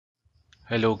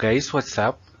Hello guys, what's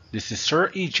up? This is Sir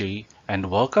EJ and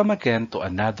welcome again to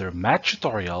another math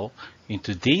tutorial. In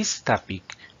today's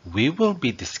topic, we will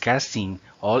be discussing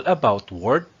all about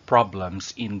word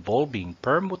problems involving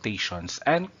permutations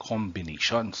and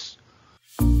combinations.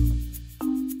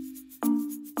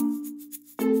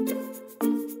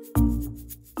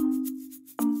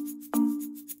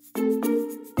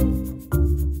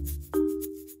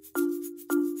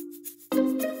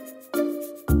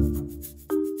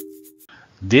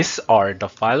 These are the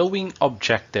following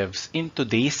objectives in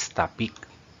today's topic.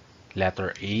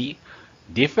 Letter A.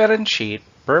 Differentiate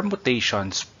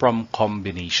permutations from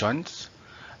combinations.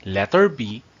 Letter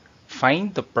B.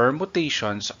 Find the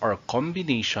permutations or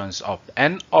combinations of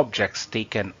n objects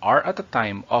taken R at a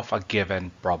time of a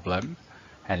given problem.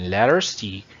 And letter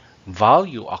C.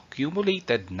 Value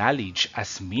accumulated knowledge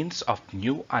as means of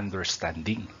new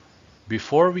understanding.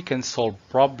 Before we can solve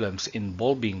problems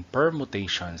involving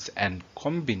permutations and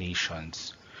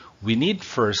combinations, we need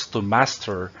first to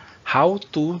master how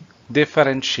to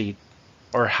differentiate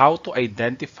or how to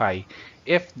identify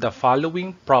if the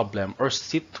following problem or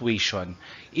situation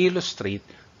illustrate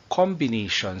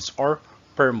combinations or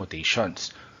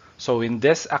permutations. So in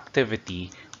this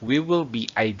activity, we will be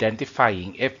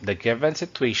identifying if the given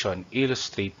situation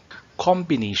illustrate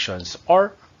combinations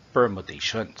or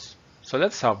permutations. So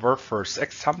let's have our first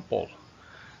example.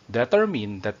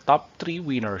 Determine the top 3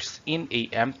 winners in a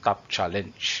M-Top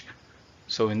challenge.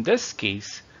 So in this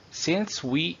case, since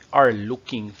we are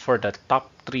looking for the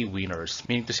top 3 winners,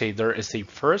 meaning to say there is a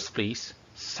first place,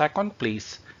 second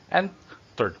place, and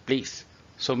third place.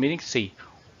 So meaning to say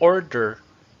order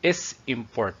is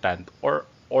important or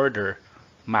order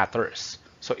matters.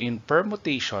 So in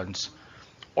permutations,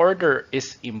 order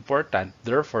is important.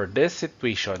 Therefore, this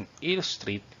situation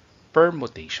illustrates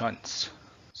permutations.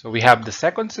 So we have the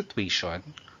second situation,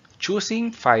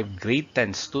 choosing 5 grade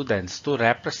 10 students to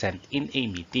represent in a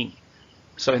meeting.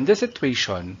 So in this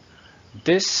situation,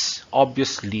 this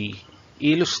obviously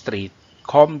illustrates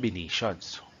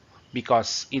combinations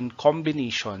because in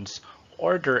combinations,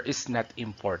 order is not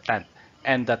important.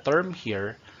 And the term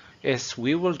here is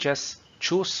we will just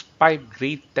choose 5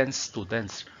 grade 10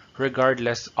 students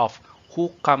regardless of who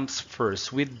comes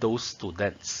first with those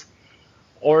students.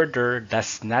 Order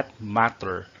does not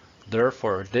matter.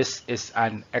 Therefore, this is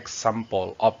an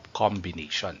example of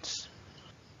combinations.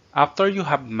 After you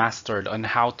have mastered on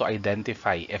how to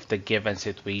identify if the given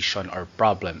situation or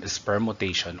problem is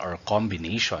permutation or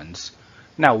combinations,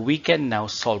 now we can now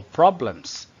solve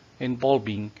problems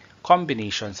involving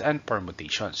combinations and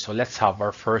permutations. So let's have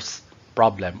our first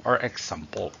problem or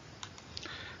example.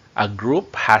 A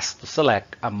group has to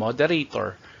select a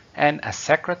moderator and a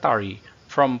secretary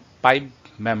from 5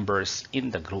 members in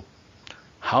the group.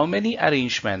 How many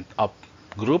arrangement of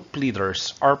group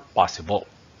leaders are possible?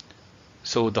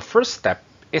 So the first step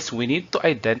is we need to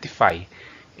identify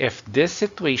if this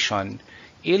situation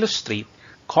illustrates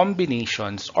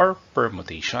combinations or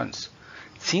permutations.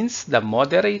 Since the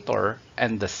moderator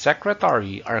and the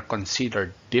secretary are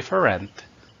considered different,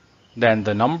 then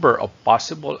the number of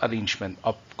possible arrangement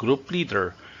of group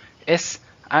leader is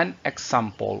an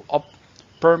example of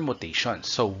permutations.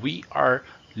 So we are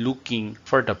looking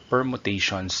for the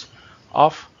permutations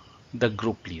of the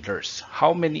group leaders.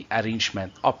 How many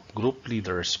arrangement of group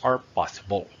leaders are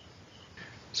possible?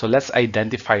 So let's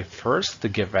identify first the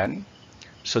given.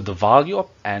 So the value of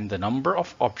n, the number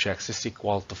of objects, is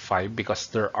equal to 5 because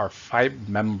there are 5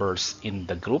 members in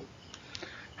the group.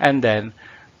 And then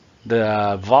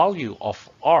the value of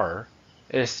r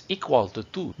is equal to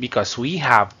 2 because we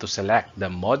have to select the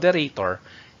moderator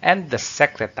and the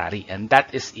secretary, and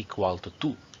that is equal to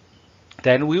 2.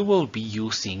 Then we will be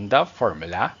using the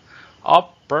formula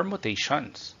of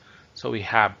permutations. So we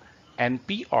have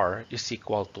NPR is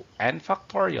equal to n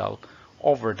factorial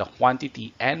over the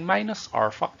quantity n minus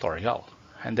r factorial.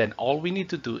 And then all we need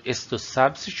to do is to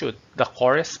substitute the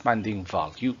corresponding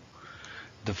value.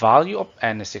 The value of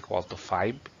n is equal to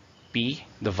 5. P,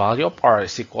 the value of r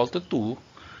is equal to 2,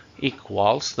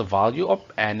 equals the value of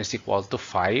n is equal to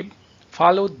 5,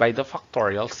 followed by the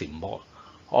factorial symbol,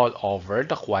 all over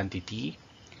the quantity.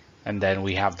 And then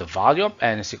we have the value of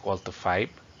n is equal to 5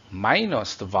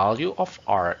 minus the value of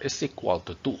r is equal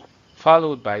to 2,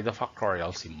 followed by the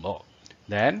factorial symbol.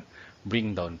 Then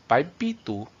bring down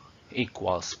 5p2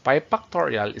 equals 5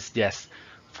 factorial is just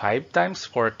 5 times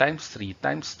 4 times 3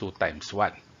 times 2 times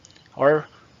 1. Or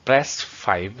press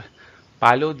 5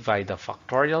 followed by the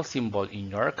factorial symbol in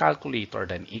your calculator,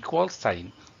 then equal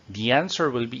sign, the answer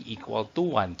will be equal to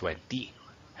 120.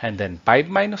 And then 5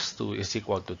 minus 2 is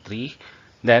equal to 3,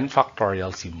 then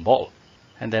factorial symbol.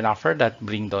 And then after that,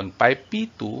 bring down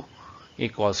 5p2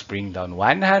 equals bring down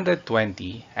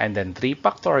 120, and then 3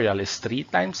 factorial is 3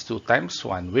 times 2 times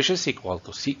 1, which is equal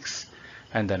to 6.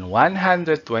 And then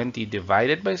 120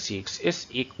 divided by 6 is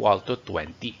equal to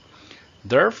 20.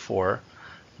 Therefore,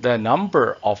 the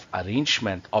number of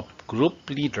arrangement of group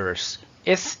leaders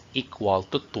is equal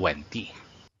to 20.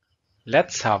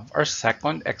 Let's have our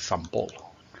second example.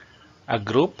 A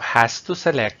group has to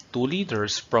select 2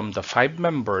 leaders from the 5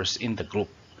 members in the group.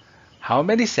 How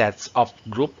many sets of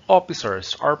group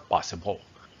officers are possible?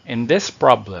 In this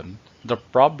problem, the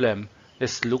problem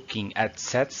is looking at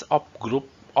sets of group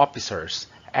officers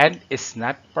and is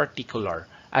not particular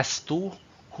as to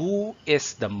who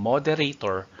is the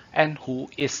moderator and who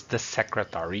is the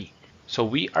secretary. So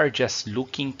we are just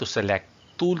looking to select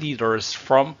 2 leaders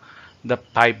from the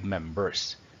 5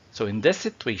 members. So in this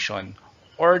situation,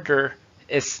 order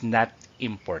is not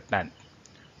important.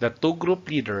 The 2 group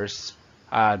leaders,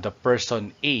 the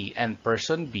person A and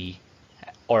person B,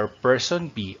 or person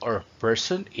B or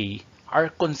person A, are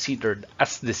considered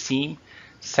as the same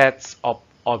sets of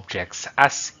objects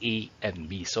as A and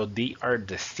B. So they are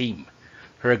the same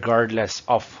regardless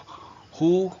of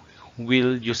who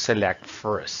will you select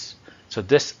first. So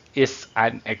this is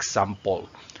an example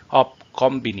of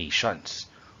combinations.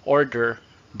 Order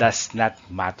does not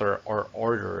matter, or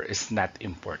order is not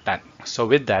important. So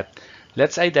with that,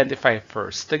 let's identify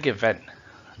first the given.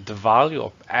 The value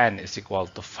of n is equal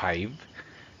to 5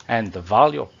 and the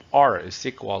value of r is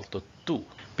equal to 2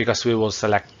 because we will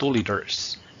select 2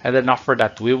 leaders. And then after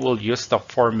that, we will use the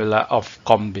formula of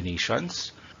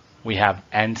combinations. We have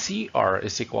NCR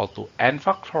is equal to n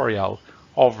factorial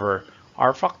over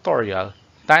r factorial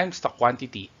times the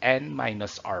quantity n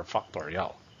minus r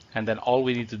factorial. And then all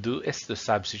we need to do is to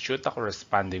substitute the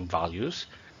corresponding values.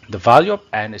 The value of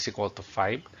n is equal to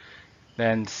 5.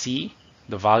 Then C,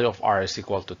 the value of r is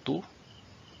equal to 2,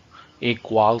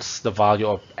 equals the value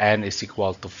of n is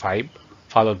equal to 5,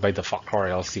 followed by the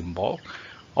factorial symbol,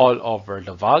 all over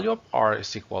the value of r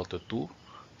is equal to 2,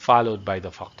 followed by the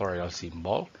factorial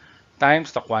symbol,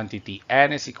 times the quantity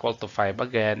n is equal to 5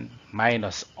 again,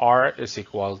 minus r is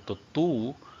equal to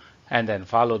 2, and then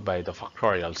followed by the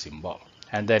factorial symbol.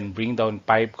 And then bring down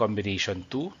 5 combination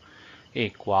 2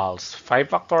 equals 5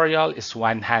 factorial is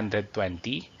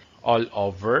 120, all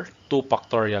over 2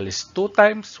 factorial is 2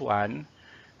 times 1,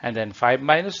 and then 5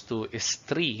 minus 2 is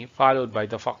 3, followed by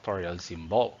the factorial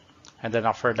symbol. And then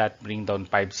after that, bring down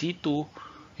 5c2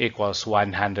 equals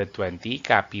 120,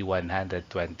 copy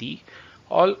 120,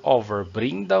 all over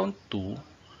bring down 2,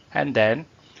 and then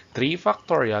 3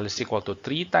 factorial is equal to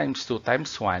 3 times 2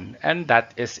 times 1, and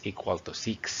that is equal to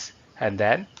 6. And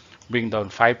then bring down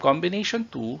 5 combination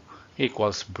 2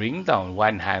 equals bring down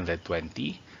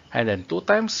 120, and then 2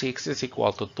 times 6 is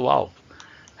equal to 12.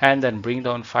 And then bring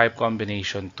down 5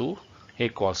 combination 2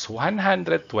 equals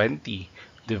 120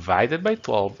 divided by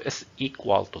 12 is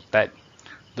equal to 10.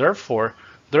 Therefore,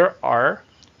 there are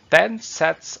 10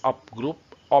 sets of group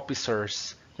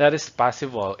officers that is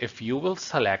possible if you will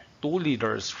select 2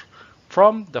 leaders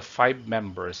from the 5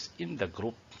 members in the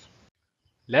group.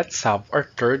 Let's have our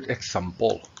third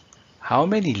example. How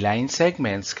many line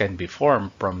segments can be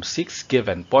formed from 6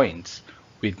 given points,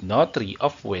 with no 3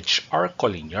 of which are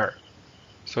collinear?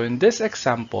 So in this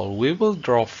example, we will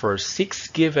draw first 6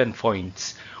 given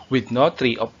points with no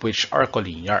 3 of which are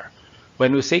collinear.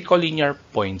 When we say collinear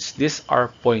points, these are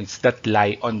points that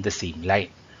lie on the same line.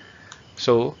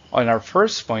 So on our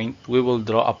first point, we will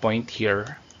draw a point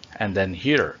here and then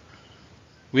here.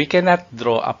 We cannot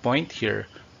draw a point here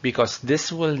because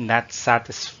this will not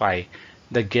satisfy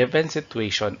the given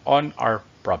situation on our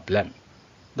problem.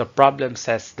 The problem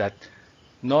says that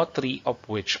no 3 of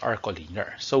which are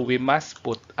collinear. So we must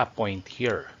put a point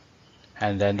here,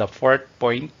 and then the 4th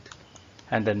point,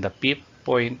 and then the 5th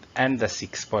point, and the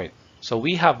 6th point. So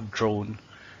we have drawn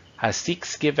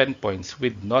 6 given points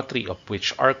with no 3 of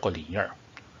which are collinear.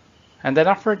 And then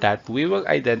after that, we will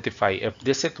identify if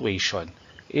this situation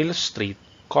illustrates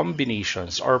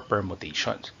combinations or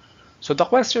permutations. So the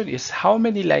question is, how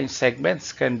many line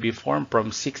segments can be formed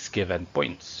from 6 given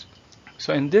points?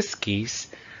 So in this case,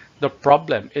 the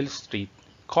problem illustrates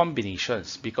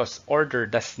combinations because order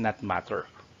does not matter.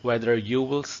 Whether you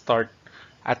will start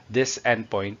at this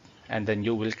endpoint and then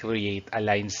you will create a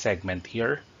line segment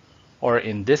here, or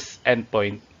in this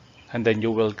endpoint and then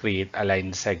you will create a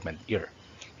line segment here.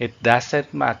 It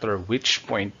doesn't matter which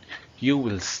point you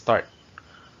will start.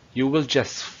 You will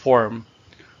just form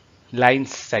line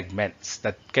segments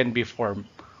that can be formed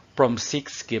from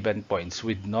 6 given points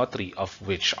with no 3 of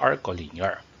which are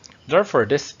collinear. Therefore,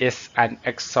 this is an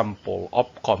example of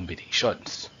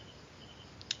combinations.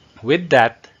 With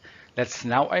that, Let's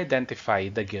now identify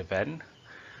the given.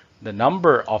 The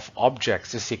number of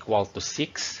objects is equal to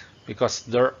 6 because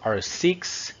there are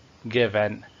 6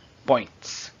 given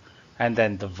points. And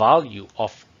then the value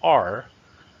of R,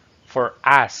 for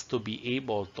us to be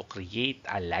able to create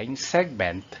a line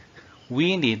segment,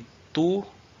 we need 2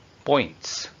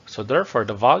 points. So therefore,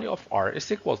 the value of R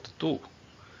is equal to 2.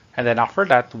 And then after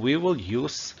that, we will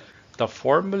use the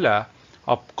formula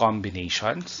of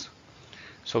combinations.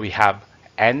 So we have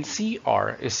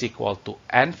NCR is equal to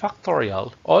n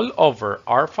factorial all over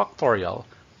R factorial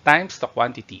times the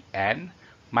quantity n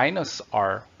minus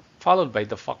R followed by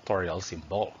the factorial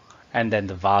symbol. And then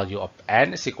the value of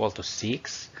n is equal to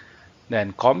 6.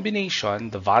 Then combination,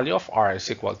 the value of R is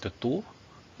equal to 2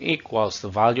 equals the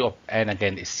value of n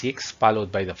again is 6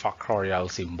 followed by the factorial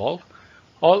symbol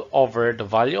all over the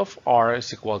value of R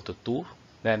is equal to 2,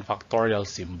 then factorial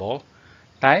symbol,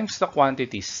 times the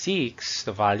quantity 6,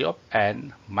 the value of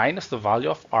n, minus the value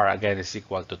of R again is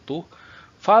equal to 2,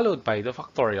 followed by the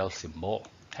factorial symbol.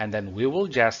 And then we will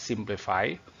just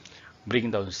simplify,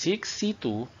 bring down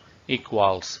 6c2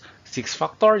 equals 6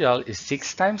 factorial is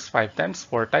 6 times 5 times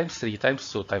 4 times 3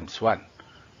 times 2 times 1,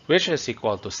 which is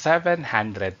equal to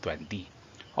 720.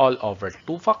 All over 2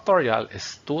 factorial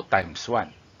is 2 times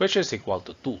 1, which is equal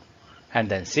to 2. And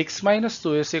then 6 minus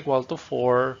 2 is equal to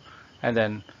 4, and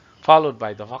then followed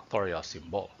by the factorial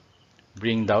symbol.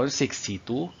 Bring down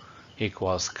 6c2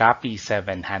 equals copy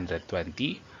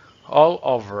 720 all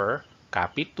over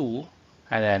copy 2,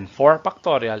 and then 4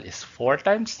 factorial is 4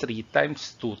 times 3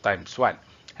 times 2 times 1,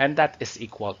 and that is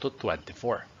equal to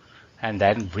 24. And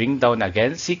then bring down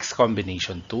again 6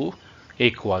 combination 2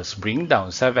 equals bring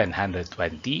down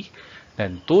 720.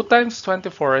 Then 2 times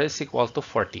 24 is equal to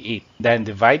 48. Then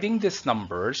dividing these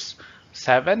numbers,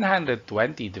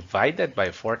 720 divided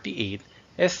by 48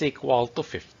 is equal to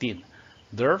 15.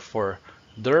 Therefore,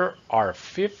 there are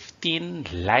 15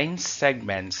 line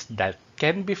segments that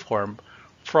can be formed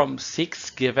from 6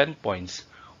 given points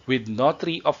with no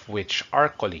 3 of which are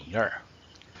collinear.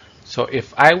 So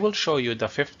if I will show you the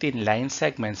 15 line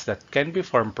segments that can be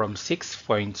formed from 6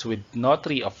 points with no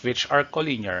 3 of which are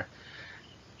collinear,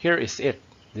 here is it.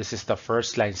 This is the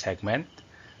first line segment,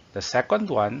 the second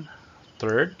one,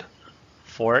 third,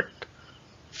 fourth,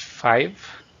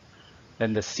 5,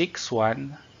 then the sixth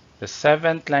one, the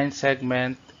 7th line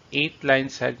segment, 8th line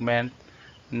segment,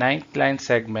 9th line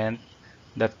segment,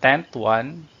 the 10th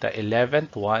one, the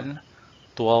 11th one,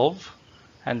 12,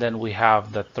 and then we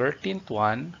have the 13th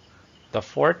one, the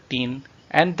 14th,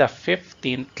 and the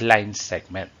 15th line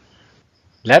segment.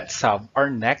 Let's have our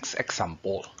next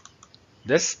example.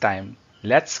 This time,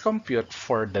 let's compute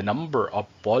for the number of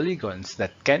polygons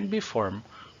that can be formed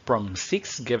from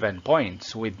 6 given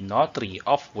points with no 3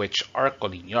 of which are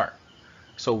collinear.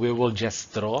 So we will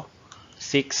just draw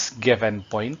 6 given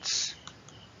points.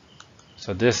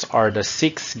 So these are the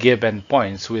 6 given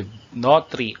points with no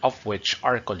 3 of which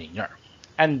are collinear.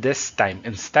 And this time,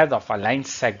 instead of a line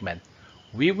segment,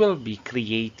 we will be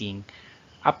creating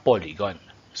a polygon.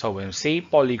 So when we say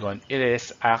polygon, it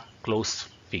is a closed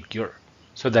figure.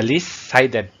 So the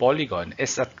least-sided polygon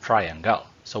is a triangle.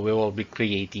 So we will be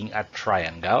creating a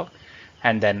triangle.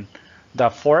 And then the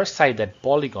four-sided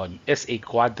polygon is a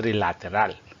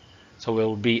quadrilateral. So we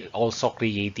will be also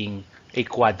creating a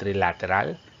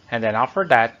quadrilateral. And then after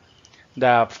that,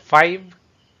 the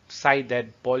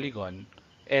five-sided polygon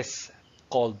is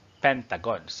called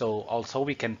pentagon. So also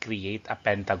we can create a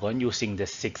pentagon using the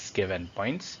 6 given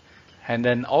points. And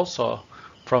then also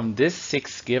from these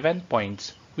 6 given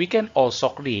points, we can also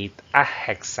create a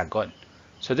hexagon.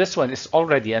 So this one is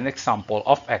already an example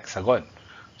of hexagon.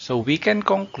 So we can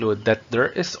conclude that there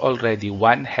is already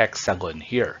one hexagon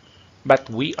here. But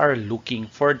we are looking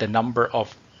for the number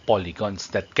of polygons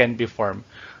that can be formed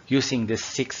using these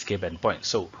 6 given points.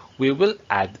 So we will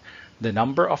add the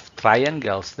number of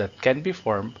triangles that can be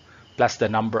formed plus the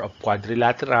number of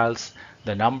quadrilaterals,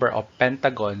 the number of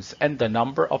pentagons, and the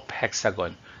number of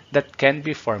hexagon that can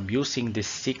be formed using these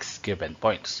 6 given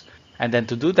points. And then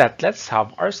to do that, let's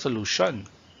have our solution.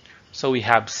 So we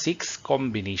have 6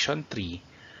 combination 3.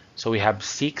 So we have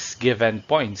 6 given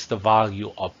points, the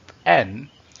value of n,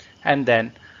 and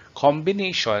then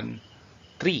combination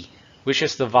 3, which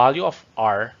is the value of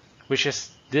r, which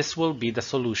is this will be the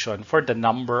solution for the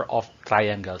number of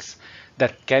triangles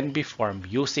that can be formed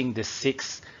using the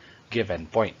 6 given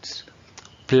points.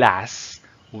 Plus,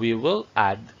 we will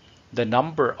add the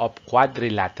number of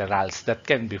quadrilaterals that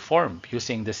can be formed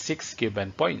using the 6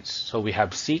 given points. So we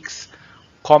have 6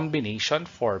 combination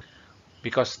 4,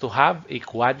 because to have a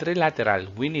quadrilateral,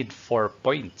 we need 4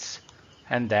 points.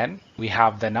 And then we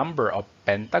have the number of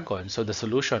pentagons, so the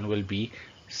solution will be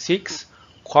 6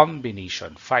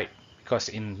 combination 5, because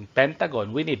in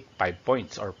pentagon we need 5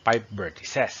 points or 5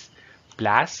 vertices,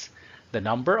 plus the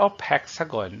number of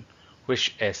hexagon,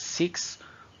 which is 6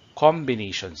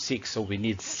 combination 6. So we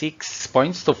need 6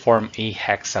 points to form a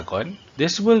hexagon.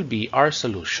 This will be our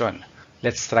solution.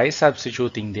 Let's try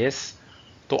substituting this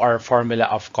to our formula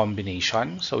of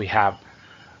combination. So we have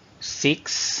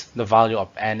 6, the value of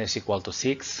n is equal to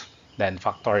 6, then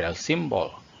factorial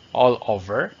symbol, all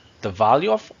over the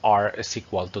value of r is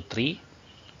equal to 3,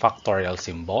 factorial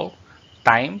symbol,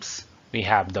 times we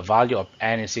have the value of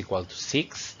n is equal to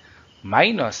 6,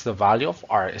 minus the value of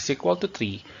r is equal to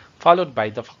 3, followed by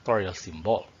the factorial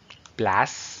symbol,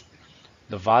 plus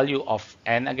the value of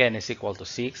n again is equal to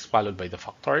 6, followed by the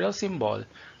factorial symbol.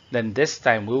 Then this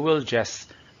time we will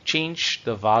just change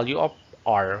the value of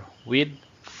r with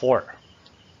 4.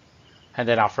 And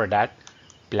then after that,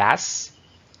 plus,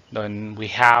 then we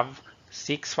have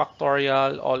 6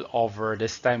 factorial all over.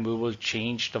 This time we will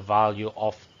change the value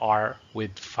of r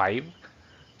with 5.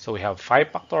 So we have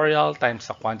 5 factorial times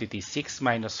the quantity 6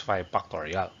 minus 5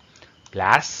 factorial.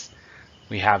 Plus,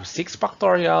 we have 6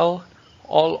 factorial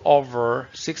all over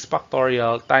 6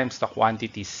 factorial times the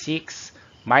quantity 6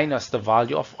 minus the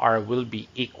value of r will be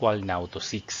equal now to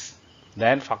 6.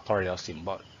 Then factorial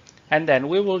symbol. And then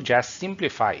we will just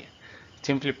simplify.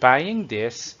 Simplifying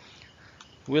this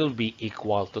will be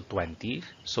equal to 20.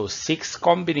 So 6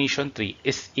 combination 3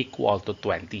 is equal to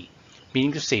 20.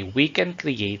 Meaning to say we can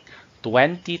create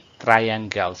 20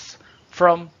 triangles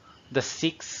from the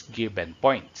 6 given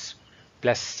points.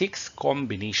 Plus 6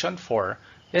 combination 4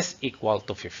 is equal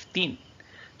to 15.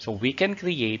 So we can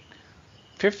create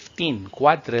 15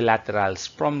 quadrilaterals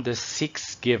from the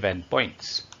 6 given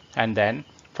points. And then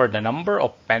for the number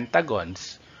of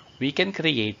pentagons, we can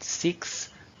create 6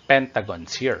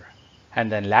 pentagons here.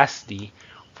 And then lastly,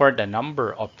 for the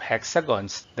number of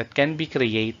hexagons that can be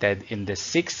created in the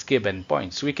 6 given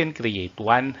points, we can create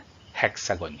 1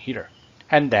 hexagon here.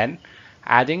 And then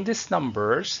adding these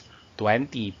numbers,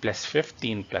 20 plus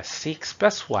 15 plus 6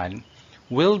 plus 1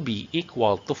 will be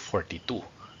equal to 42.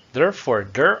 Therefore,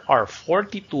 there are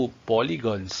 42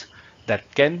 polygons that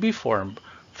can be formed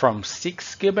from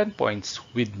 6 given points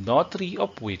with no 3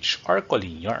 of which are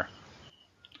collinear.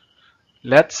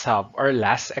 Let's have our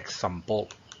last example.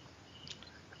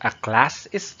 A class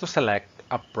is to select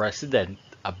a president,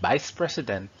 a vice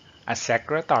president, a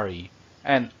secretary,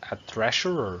 and a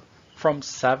treasurer from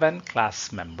 7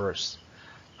 class members.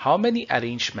 How many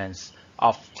arrangements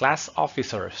of class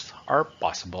officers are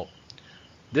possible?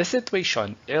 This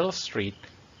situation illustrates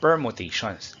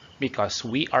permutations because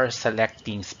we are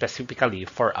selecting specifically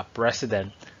for a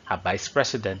president, a vice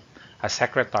president, a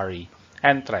secretary,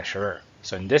 and treasurer.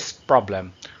 So in this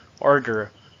problem,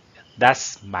 order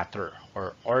does matter,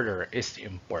 or order is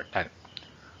important.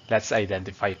 Let's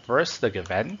identify first the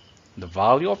given. The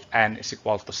value of n is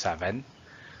equal to 7.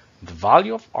 The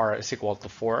value of r is equal to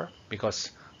 4 because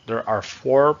there are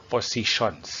 4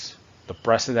 positions: the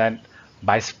president,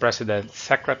 vice president,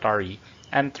 secretary,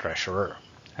 and treasurer.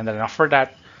 And then after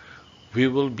that, we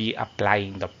will be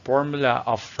applying the formula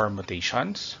of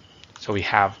permutations. So we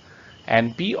have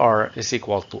NPR is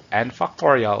equal to n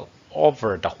factorial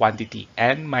over the quantity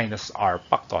n minus r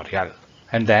factorial.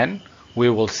 And then we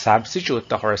will substitute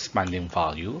the corresponding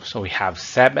value. So we have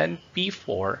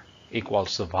 7p4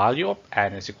 equals the value of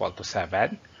n is equal to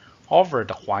 7 over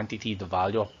the quantity, the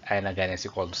value of n again is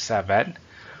equal to 7,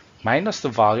 minus the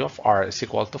value of r is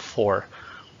equal to 4,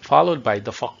 followed by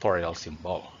the factorial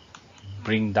symbol.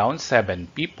 Bring down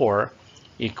 7p4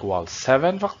 equals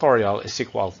 7 factorial is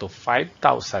equal to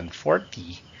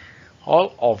 5040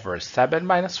 all over 7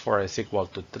 minus 4 is equal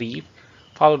to 3,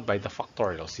 followed by the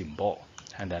factorial symbol.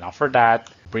 And then after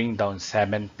that, bring down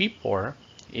 7p4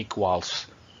 equals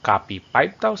copy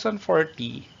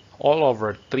 5040 all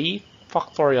over 3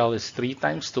 factorial is 3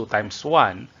 times 2 times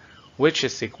 1, which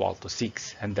is equal to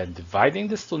 6. And then dividing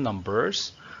these two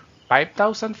numbers,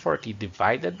 5040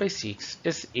 divided by 6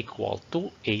 is equal to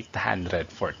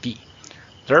 840.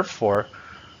 Therefore,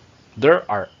 there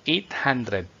are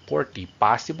 840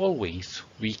 possible ways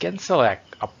we can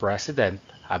select a president,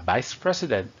 a vice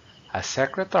president, a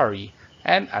secretary,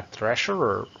 and a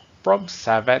treasurer from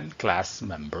 7 class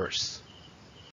members.